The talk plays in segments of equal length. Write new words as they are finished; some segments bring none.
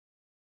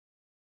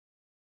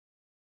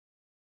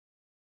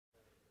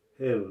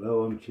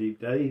Hello, I'm Cheap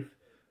Dave.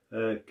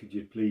 Could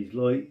you please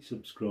like,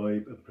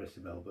 subscribe and press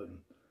the bell button.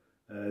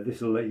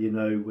 This will let you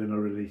know when I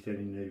release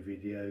any new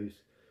videos,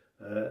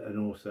 and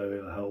also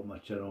it'll help my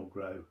channel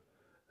grow.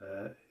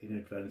 In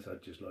advance,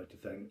 I'd just like to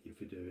thank you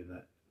for doing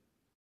that.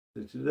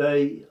 So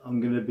today I'm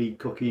going to be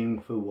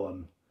cooking for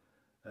one.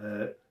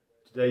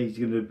 Today's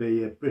going to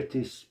be a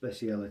British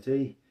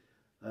speciality,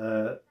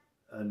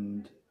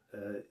 and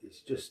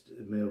it's just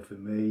a meal for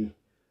me,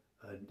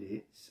 and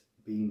it's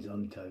beans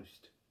on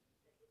toast.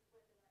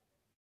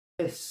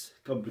 This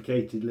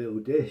complicated little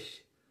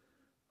dish,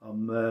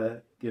 I'm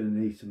going to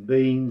need some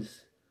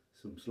beans,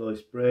 some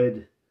sliced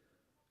bread,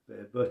 a bit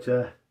of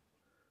butter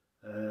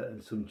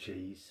and some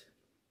cheese.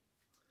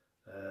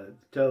 The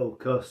total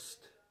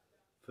cost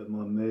for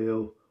my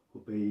meal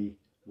will be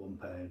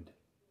 £1.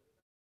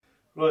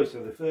 Right,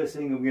 so the first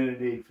thing I'm going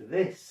to need for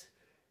this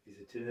is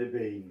a tin of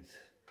beans.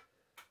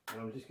 And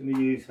I'm just going to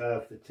use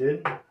half the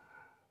tin, I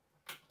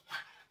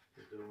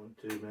don't want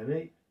too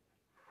many.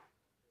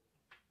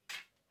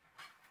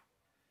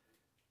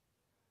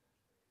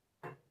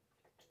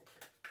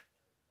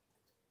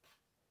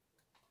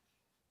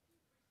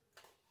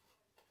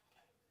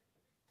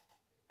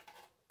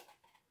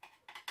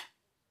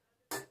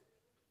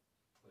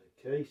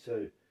 Okay,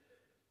 so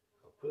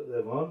I'll put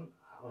them on.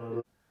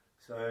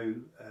 So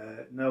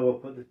now I'll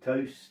put the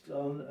toast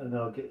on and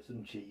I'll get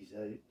some cheese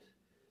out.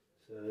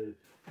 So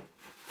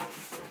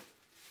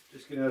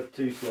just going to have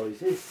 2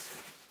 slices.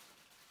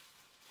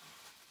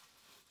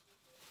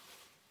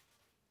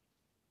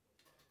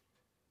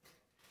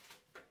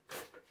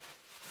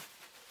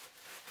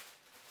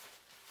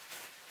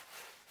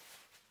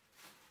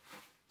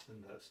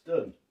 And that's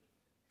done.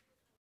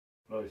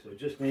 Right, so I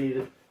just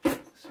need a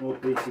small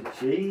piece of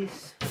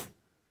cheese.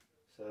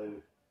 So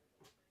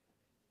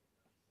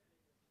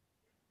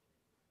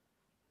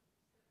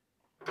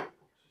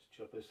just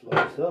chop a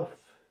slice off.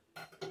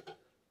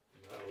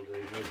 That'll do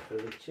me for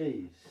the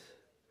cheese.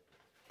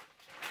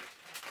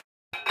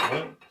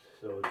 Right,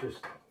 so I'll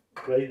just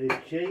grate this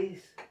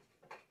cheese.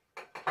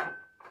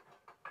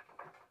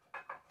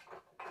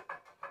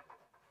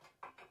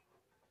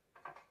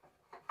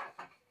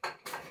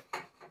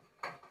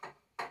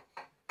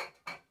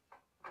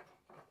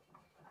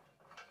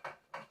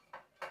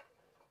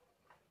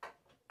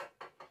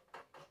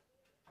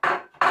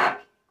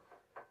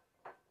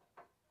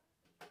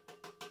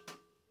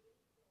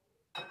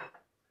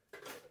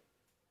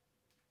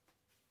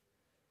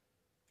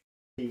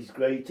 Cheese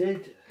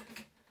grated.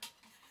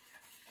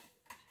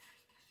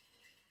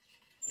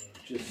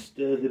 Just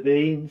stir the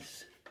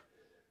beans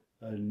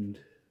and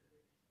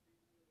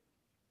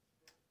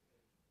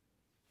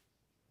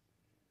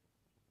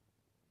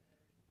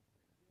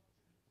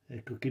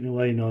they're cooking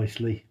away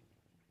nicely.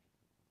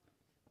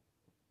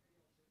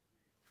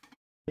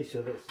 Okay,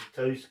 so that's the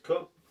toast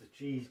cooked, the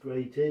cheese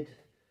grated.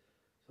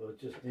 So I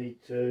just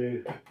need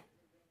to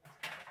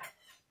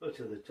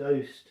butter the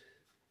toast.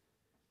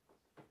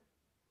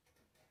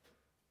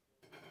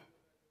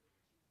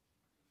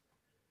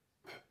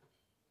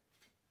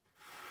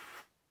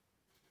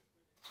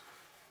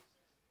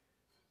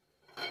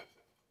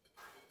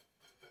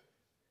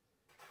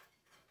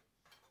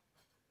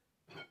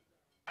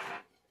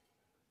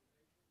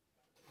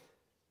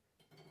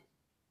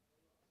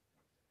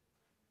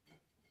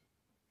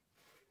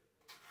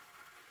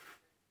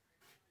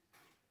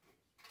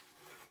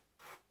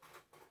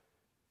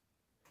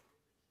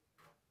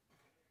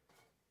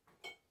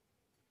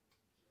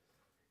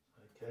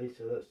 Okay,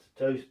 so that's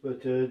the toast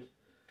buttered,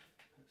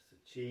 that's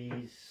the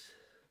cheese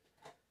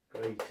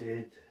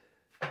grated.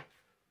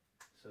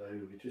 So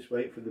we just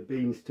wait for the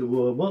beans to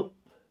warm up.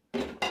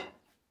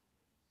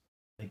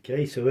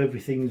 Okay, so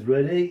everything's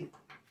ready.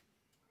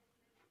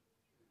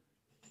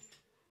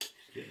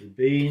 Just get the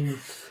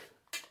beans.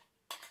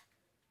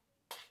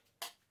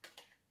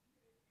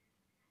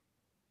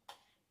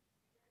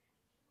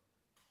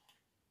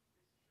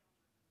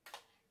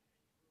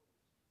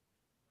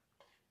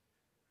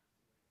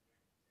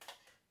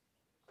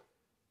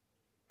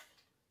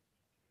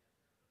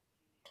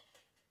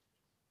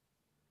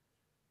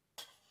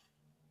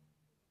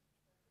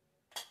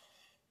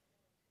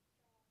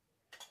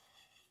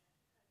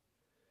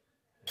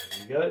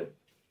 There we go.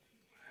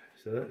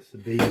 So that's the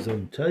beans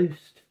on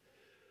toast.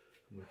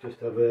 We'll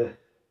just have a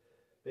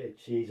bit of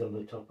cheese on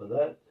the top of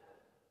that.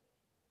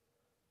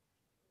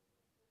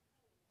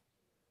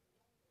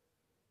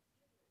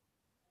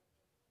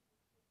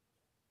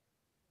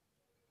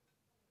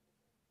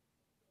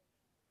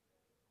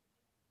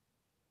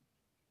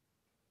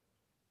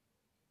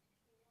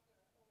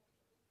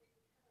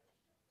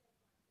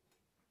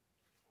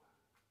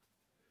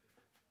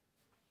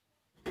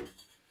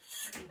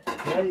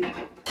 Okay,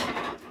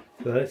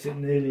 so that's it,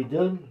 nearly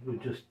done. We'll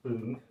just put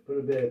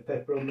a bit of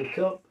pepper on the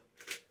top.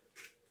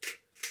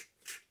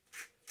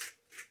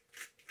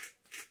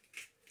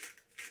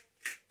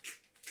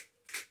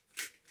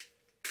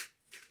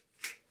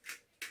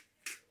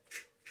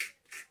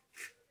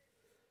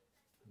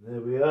 And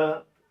there we are,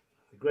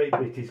 a great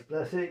British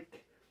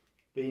classic,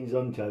 beans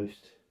on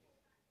toast.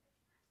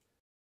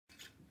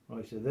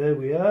 Right, so there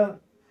we are.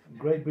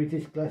 Great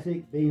British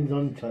classic beans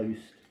on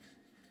toast.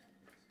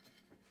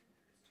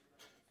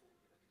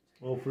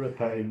 All for £1.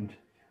 There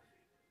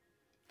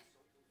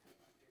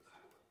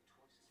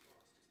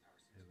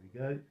we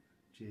go.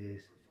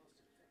 Cheers.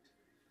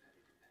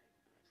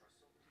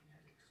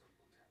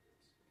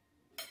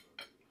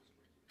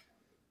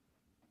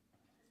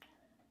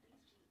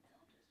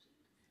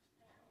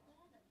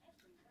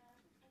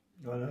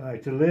 I know how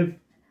to live.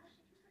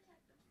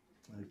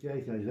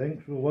 Okay, so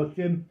thanks for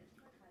watching.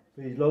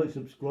 Please like,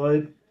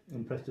 subscribe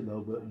and press the bell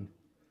button.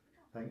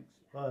 Thanks.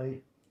 Bye.